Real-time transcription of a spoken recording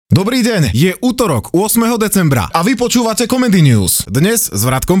Dobrý deň, je útorok 8. decembra a vy počúvate Comedy News. Dnes s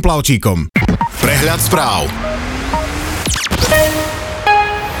Vratkom Plavčíkom. Prehľad správ.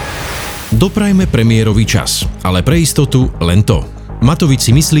 Doprajme premiérovi čas, ale pre istotu len to. Matovič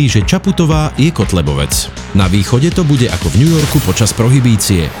si myslí, že Čaputová je Kotlebovec. Na východe to bude ako v New Yorku počas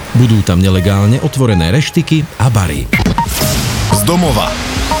prohibície. Budú tam nelegálne otvorené reštiky a bary. Z domova.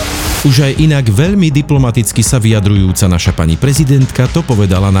 Už aj inak veľmi diplomaticky sa vyjadrujúca naša pani prezidentka to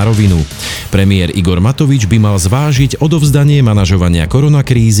povedala na rovinu. Premiér Igor Matovič by mal zvážiť odovzdanie manažovania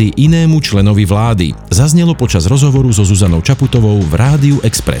koronakrízy inému členovi vlády. Zaznelo počas rozhovoru so Zuzanou Čaputovou v Rádiu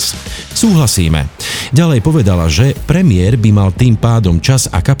Express. Súhlasíme. Ďalej povedala, že premiér by mal tým pádom čas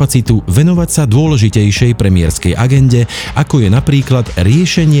a kapacitu venovať sa dôležitejšej premiérskej agende, ako je napríklad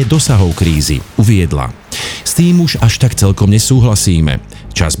riešenie dosahov krízy, uviedla. S tým už až tak celkom nesúhlasíme.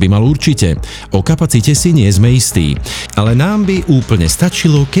 Čas by mal určite, o kapacite si nie sme istí, ale nám by úplne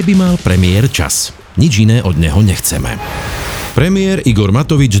stačilo, keby mal premiér čas. Nič iné od neho nechceme. Premiér Igor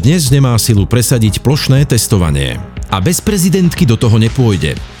Matovič dnes nemá silu presadiť plošné testovanie. A bez prezidentky do toho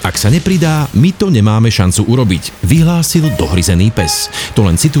nepôjde. Ak sa nepridá, my to nemáme šancu urobiť, vyhlásil dohryzený pes. To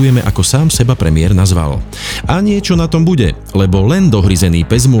len citujeme, ako sám seba premiér nazval. A niečo na tom bude, lebo len dohryzený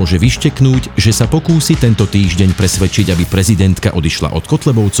pes môže vyšteknúť, že sa pokúsi tento týždeň presvedčiť, aby prezidentka odišla od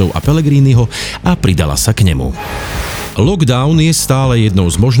Kotlebovcov a Pellegriniho a pridala sa k nemu. Lockdown je stále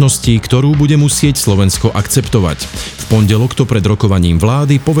jednou z možností, ktorú bude musieť Slovensko akceptovať. V pondelok to pred rokovaním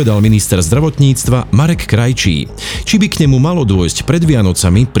vlády povedal minister zdravotníctva Marek Krajčí. Či by k nemu malo dôjsť pred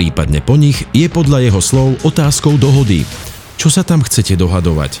Vianocami, prípadne po nich, je podľa jeho slov otázkou dohody. Čo sa tam chcete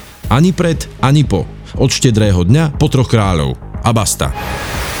dohadovať? Ani pred, ani po. Od štedrého dňa po 3 kráľov. A basta.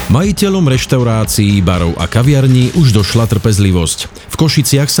 Majiteľom reštaurácií, barov a kaviarní už došla trpezlivosť. V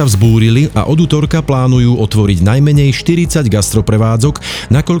Košiciach sa vzbúrili a od utorka plánujú otvoriť najmenej 40 gastroprevádzok,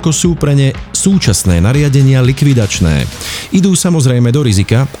 nakoľko sú pre ne súčasné nariadenia likvidačné. Idú samozrejme do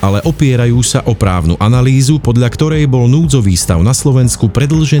rizika, ale opierajú sa o právnu analýzu, podľa ktorej bol núdzový stav na Slovensku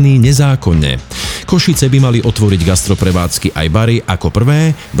predĺžený nezákonne. Košice by mali otvoriť gastroprevádzky aj bary ako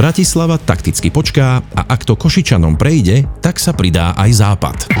prvé, Bratislava takticky počká a ak to Košičanom prejde, tak sa pridá aj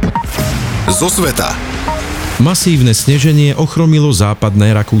Západ. Zo sveta. Masívne sneženie ochromilo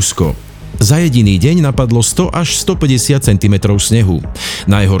západné Rakúsko. Za jediný deň napadlo 100 až 150 cm snehu.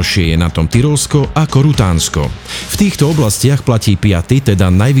 Najhoršie je na tom Tyrolsko a Korutánsko. V týchto oblastiach platí 5., teda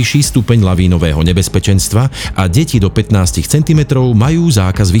najvyšší stupeň lavínového nebezpečenstva a deti do 15 cm majú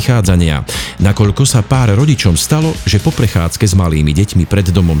zákaz vychádzania. Nakoľko sa pár rodičom stalo, že po prechádzke s malými deťmi pred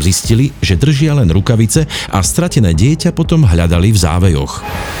domom zistili, že držia len rukavice a stratené dieťa potom hľadali v závejoch.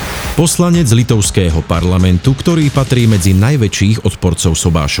 Poslanec litovského parlamentu, ktorý patrí medzi najväčších odporcov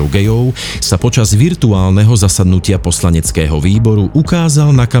sobášov gejov, sa počas virtuálneho zasadnutia poslaneckého výboru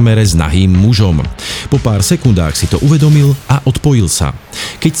ukázal na kamere s nahým mužom. Po pár sekundách si to uvedomil a odpojil sa.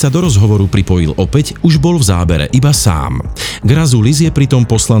 Keď sa do rozhovoru pripojil opäť, už bol v zábere iba sám. Grazulis je pritom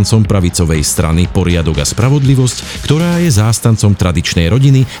poslancom pravicovej strany Poriadok a spravodlivosť, ktorá je zástancom tradičnej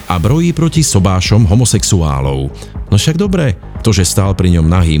rodiny a brojí proti sobášom homosexuálov. No však dobre, to, že stál pri ňom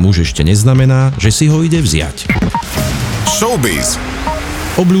nahý muž, ešte neznamená, že si ho ide vziať. Showbiz.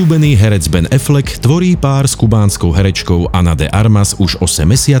 Obľúbený herec Ben Affleck tvorí pár s kubánskou herečkou Ana de Armas už 8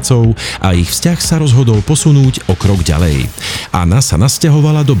 mesiacov a ich vzťah sa rozhodol posunúť o krok ďalej. Ana sa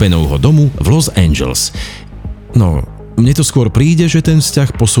nasťahovala do Benovho domu v Los Angeles. No, mne to skôr príde, že ten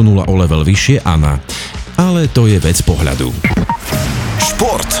vzťah posunula o level vyššie Ana. Ale to je vec pohľadu.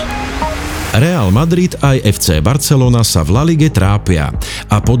 Šport. Real Madrid aj FC Barcelona sa v La Lige trápia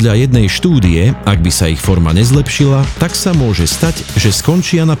a podľa jednej štúdie, ak by sa ich forma nezlepšila, tak sa môže stať, že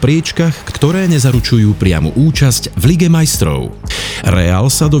skončia na priečkach, ktoré nezaručujú priamu účasť v Lige majstrov. Real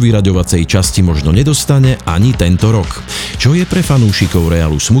sa do vyraďovacej časti možno nedostane ani tento rok, čo je pre fanúšikov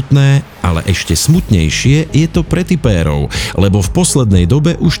Realu smutné, ale ešte smutnejšie je to pre tipérov, lebo v poslednej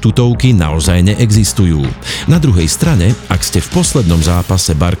dobe už tutovky naozaj neexistujú. Na druhej strane, ak ste v poslednom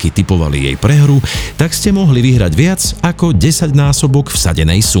zápase Barky tipovali jej prehru, tak ste mohli vyhrať viac ako 10-násobok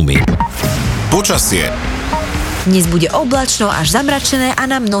vsadenej sumy. Počasie. Dnes bude oblačno až zamračené a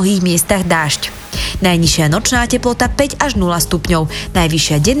na mnohých miestach dážď. Najnižšia nočná teplota 5 až 0 stupňov,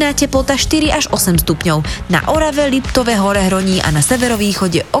 najvyššia denná teplota 4 až 8 stupňov, na Orave, Liptove, Horehroní a na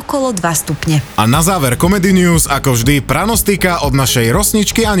severovýchode okolo 2 stupne. A na záver Comedy News, ako vždy, pranostika od našej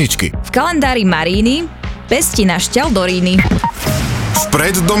rosničky Aničky. V kalendári Maríny, pestina šťaldoríny.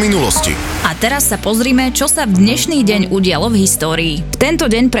 Vpred do minulosti. A teraz sa pozrime, čo sa v dnešný deň udialo v histórii. V tento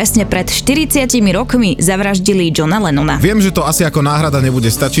deň presne pred 40 rokmi zavraždili Johna Lennona. Viem, že to asi ako náhrada nebude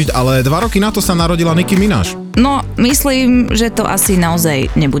stačiť, ale 2 roky na to sa narodila Nicki Minaj. No, myslím, že to asi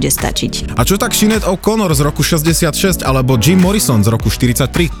naozaj nebude stačiť. A čo tak Sinead O'Connor z roku 66 alebo Jim Morrison z roku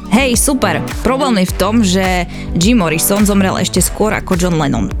 43? Hej, super. Problém je v tom, že Jim Morrison zomrel ešte skôr ako John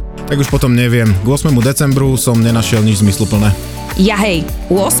Lennon. Tak už potom neviem. K 8. decembru som nenašiel nič zmysluplné. Ja hej,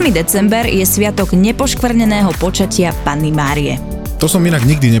 8. december je sviatok nepoškvrneného počatia Panny Márie. To som inak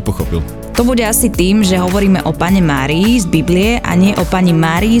nikdy nepochopil. To bude asi tým, že hovoríme o Panne Márii z Biblie a nie o Pani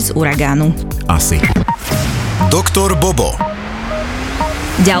Márii z uragánu. Asi. Doktor Bobo.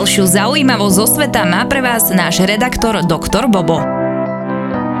 Ďalšiu zaujímavosť zo sveta má pre vás náš redaktor Doktor Bobo.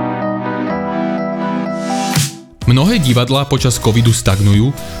 Mnohé divadlá počas covidu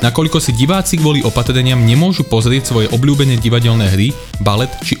stagnujú, nakoľko si diváci kvôli opatreniam nemôžu pozrieť svoje obľúbené divadelné hry, balet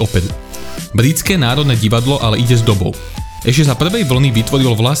či operu. Britské národné divadlo ale ide s dobou. Ešte za prvej vlny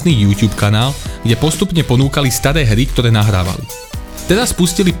vytvoril vlastný YouTube kanál, kde postupne ponúkali staré hry, ktoré nahrávali. Teraz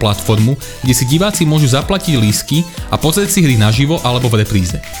spustili platformu, kde si diváci môžu zaplatiť lístky a pozrieť si hry naživo alebo v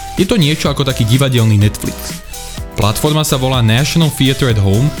repríze. Je to niečo ako taký divadelný Netflix. Platforma sa volá National Theatre at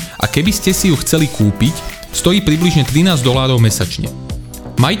Home a keby ste si ju chceli kúpiť, stojí približne $13 mesačne.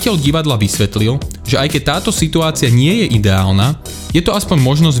 Majiteľ divadla vysvetlil, že aj keď táto situácia nie je ideálna, je to aspoň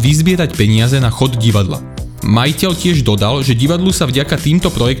možnosť vyzbierať peniaze na chod divadla. Majiteľ tiež dodal, že divadlu sa vďaka týmto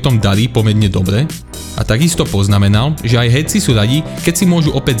projektom darí pomerne dobre a takisto poznamenal, že aj herci sú radi, keď si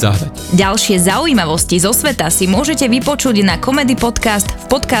môžu opäť zahrať. Ďalšie zaujímavosti zo sveta si môžete vypočuť na Comedy Podcast v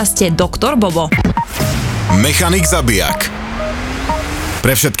podcaste Doktor Bobo. Mechanik zabijak.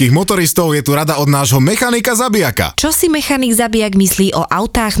 Pre všetkých motoristov je tu rada od nášho mechanika zabijaka. Čo si mechanik zabijak myslí o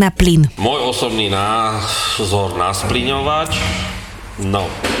autách na plyn? Môj osobný názor na splyňovač? No.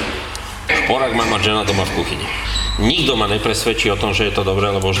 Šporák má mať žena doma v kuchyni. Nikto ma nepresvedčí o tom, že je to dobré,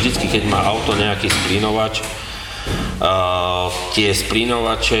 lebo vždycky, keď má auto nejaký splynovač, tie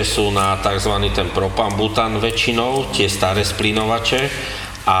splynovače sú na tzv. Ten propan-butan väčšinou, tie staré splynovače,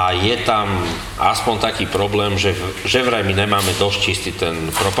 a je tam aspoň taký problém, že vraj my nemáme dosť čistý ten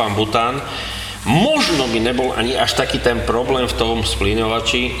propan-bután. Možno by nebol ani až taký ten problém v tom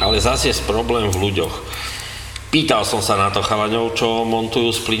splyňovači, ale zase je problém v ľuďoch. Pýtal som sa na to chalaňov, čo montujú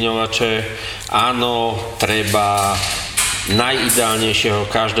splyňovače. Áno, treba najideálnejšieho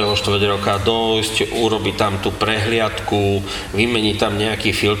každého štvrť roka dojsť, urobiť tam tú prehliadku, vymeniť tam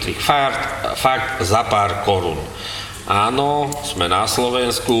nejaký filtrik. Fakt za pár korún. Áno, sme na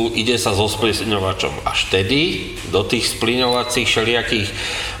Slovensku, ide sa so splyňovačom až tedy do tých splyňovacích všelijakých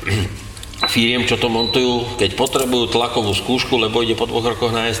firiem, čo to montujú, keď potrebujú tlakovú skúšku, lebo ide po 2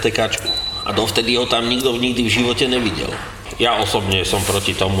 rokoch na STKčku. A dovtedy ho tam nikto nikdy v živote nevidel. Ja osobne som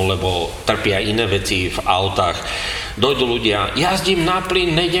proti tomu, lebo trpia iné veci v autách. Dojdú ľudia, jazdím na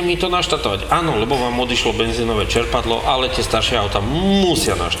plyn, nejde mi to naštartovať. Áno, lebo vám odišlo benzínové čerpadlo, ale tie staršie auta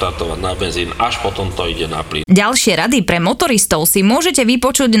musia naštartovať na benzín, až potom to ide na plyn. Ďalšie rady pre motoristov si môžete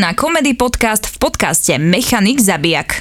vypočuť na Comedy Podcast v podcaste Mechanik zabijak.